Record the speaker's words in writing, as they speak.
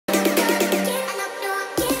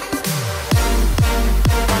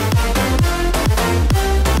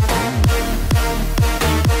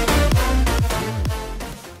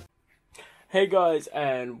Hey guys,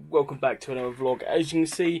 and welcome back to another vlog. As you can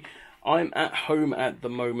see, I'm at home at the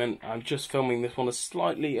moment. I'm just filming this one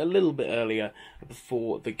a little bit earlier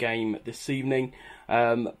before the game this evening.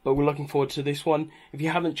 But we're looking forward to this one. If you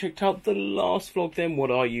haven't checked out the last vlog, then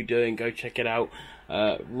what are you doing? Go check it out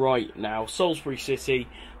right now. Salisbury City,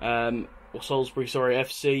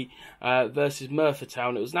 FC versus Merthyr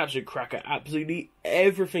Town. It was an absolute cracker. Absolutely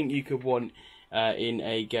everything you could want in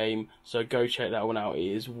a game, so go check that one out. It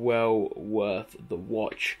is well worth the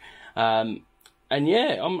watch. And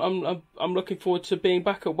yeah, I'm looking forward to being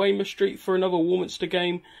back at Weymouth Street for another Warminster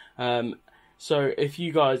game. So if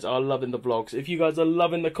you guys are loving the vlogs, if you guys are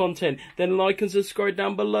loving the content, then like and subscribe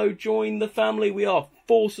down below. Join the family. We are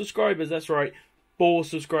 4 subscribers. That's right, 4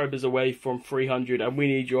 subscribers away from 300, and we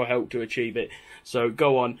need your help to achieve it. So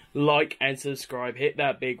go on, like and subscribe, hit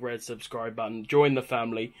that big red subscribe button, join the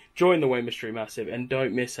family, join the Weymouth Street Massive, and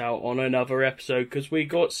don't miss out on another episode, because we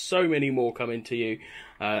got so many more coming to you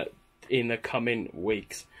in the coming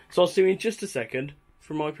weeks. So I'll see you in just a second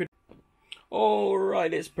for my prediction.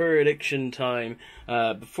 Alright, it's prediction time.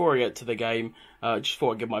 Before I get to the game, just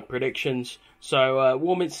thought I'd give my predictions. So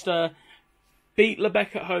Warminster beat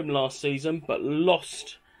Lebec at home last season, but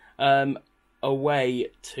lost away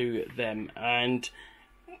to them, and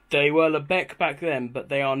they were Lebec back then, but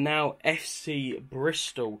they are now FC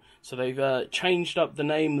Bristol. So they've changed up the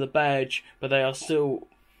name, the badge, but they are still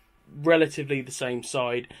relatively the same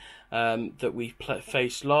side that we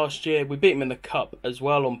faced last year. We beat them in the cup as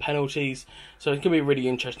well on penalties, so it's going to be a really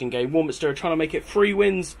interesting game. Warminster are trying to make it 3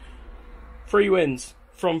 wins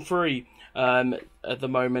from 3. At the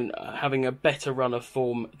moment, having a better run of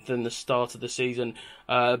form than the start of the season.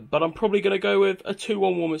 But I'm probably going to go with a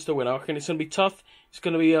 2-1 Warminster win. I reckon it's going to be tough. It's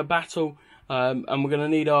going to be a battle. And we're going to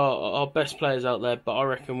need our best players out there. But I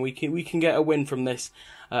reckon we can get a win from this.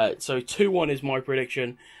 So 2-1 is my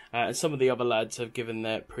prediction. And some of the other lads have given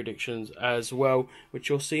their predictions as well, which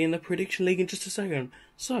you'll see in the prediction league in just a second.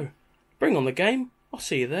 So, bring on the game. I'll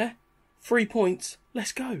see you there. 3 points.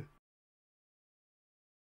 Let's go.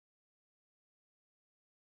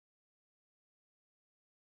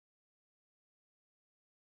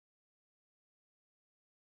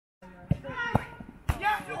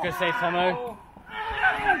 Good save, Tomo.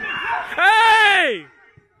 Hey!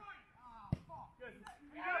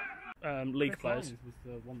 League players. Was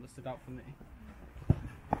the one that stood out for me.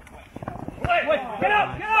 Get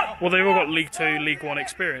up! Well, they've all got League 2, League 1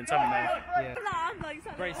 experience, haven't they? Yeah.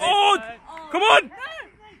 Great save. Oh! Come on!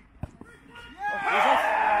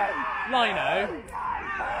 Lino.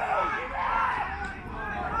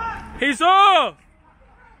 He's off!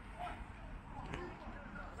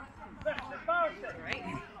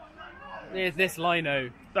 This Lino.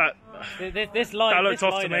 This That looked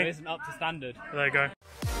off to Lino me. isn't up to standard. There you go.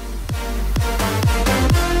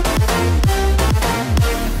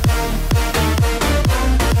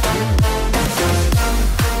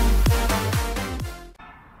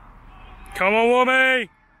 Come on, Wommy!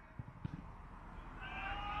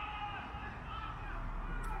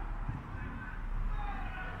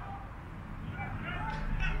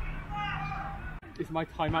 It's my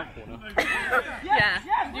timeout corner. Yeah,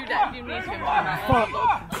 you need to go back.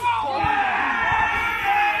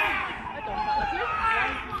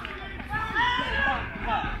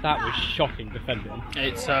 That was shocking defending.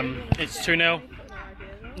 It's 2-0.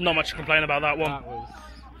 Not much to complain about that one.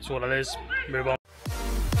 That's what it is. Move on.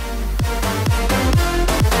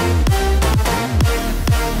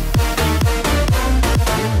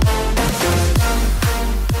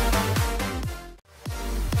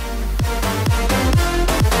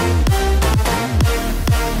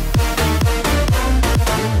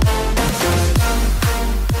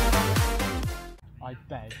 I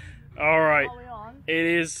beg. Alright, it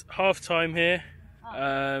is half time here.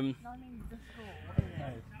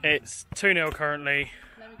 It's 2-0 currently.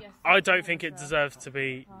 I don't think it deserves to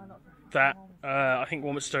be that. I think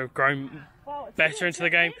Warminster have grown better into the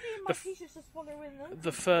game.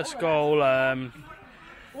 The first goal, yeah,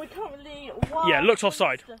 looked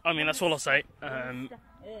offside. I mean, that's all I'll say.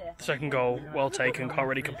 Second goal, well taken, can't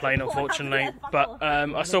really complain unfortunately. But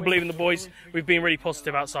I still believe in the boys. We've been really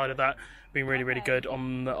positive outside of that. Been really good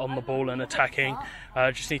on the ball and attacking.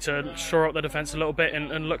 Just need to shore up the defence a little bit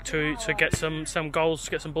and look to get some goals,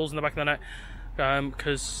 get some balls in the back of the net.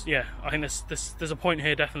 Because yeah, I think there's a point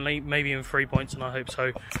here definitely, maybe even 3 points, and I hope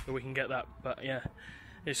so that we can get that. But yeah,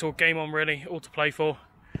 it's all game on really, all to play for,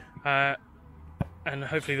 and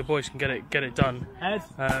hopefully the boys can get it done.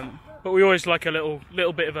 But we always like a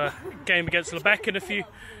little bit of a game against Lebec, and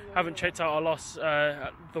haven't checked out our last,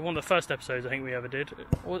 one of the first episodes I think we ever did,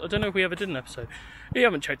 or I don't know if we ever did an episode. If you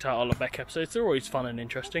haven't checked out our Lebec episodes, they're always fun and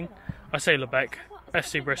interesting. I say Lebec,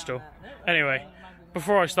 FC Bristol. Anyway,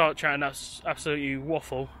 before I start chatting absolutely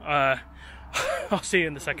waffle, I'll see you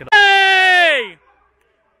in the second. Hey!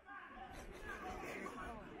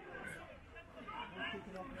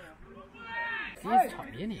 He's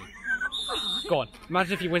tiny, isn't he? Go on.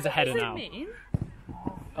 Imagine if he wins a header now.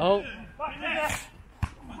 Oh.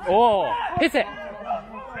 Oh! Hit it!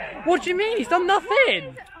 What do you mean? He's done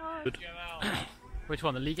nothing! Which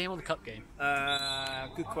one? The league game or the cup game?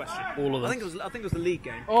 Good question. All of them. I think it was the league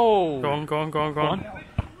game. Oh! Go on.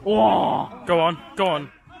 Oh! Go on.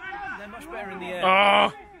 They're much better in the air.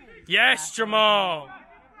 Oh! Yes, Jamal!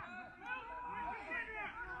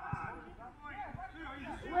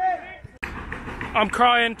 I'm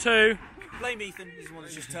crying too. Blame Ethan. He's the one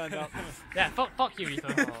that's just turned up. Yeah, fuck you,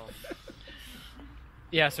 Ethan.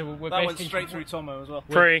 Yeah, so we're That went basically straight through Tomo as well.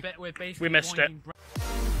 Free. We're basically We missed it.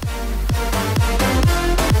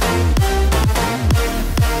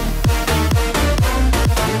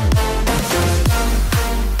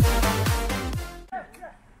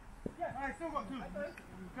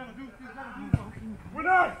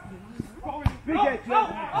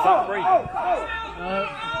 Is that Braden?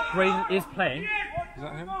 Braden is playing. Is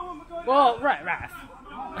that him? Well, right.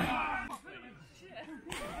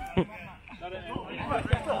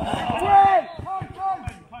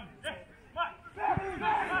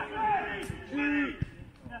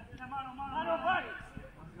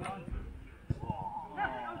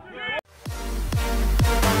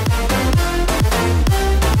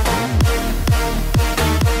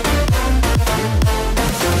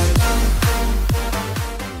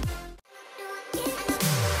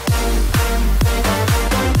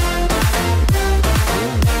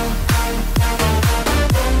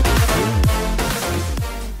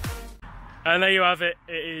 And there you have it.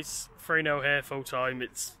 It is 3-0 here, full time.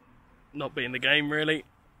 It's not being the game really.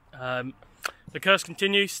 The curse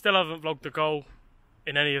continues. Still haven't vlogged the goal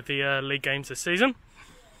in any of the league games this season.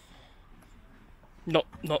 Not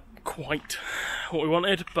quite what we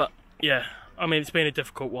wanted, but yeah. I mean, it's been a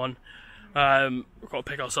difficult one. We've got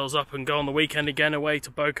to pick ourselves up and go on the weekend again away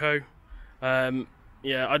to Boko.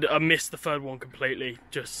 Yeah, I missed the third one completely.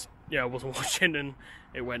 Just I wasn't watching and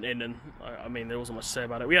it went in, and I mean there wasn't much to say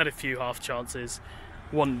about it. We had a few half chances,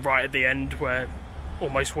 one right at the end where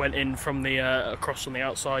almost went in from the across on the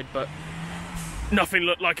outside, but nothing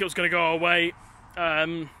looked like it was going to go our way.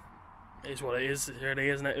 It is what it is, really,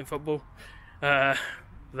 isn't it, in football? There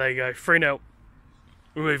you go, 3-0.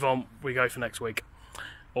 We move on. We go for next week,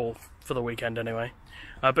 or for the weekend anyway.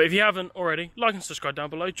 But if you haven't already, like and subscribe down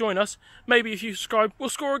below. Join us. Maybe if you subscribe, we'll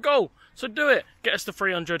score a goal. So do it. Get us to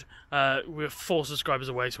 300. We're 4 subscribers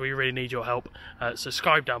away, so we really need your help.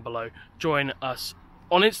 Subscribe down below. Join us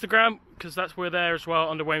on Instagram, because that's we're there as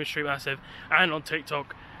well, under Weymouth Street Massive, and on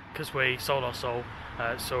TikTok, because we sold our soul.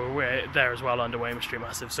 So we're there as well under Weymouth Street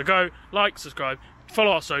Massive. So go, like, subscribe,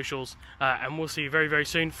 follow our socials, and we'll see you very, very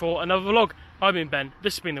soon for another vlog. I've been Ben.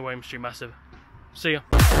 This has been the Weymouth Street Massive. See ya.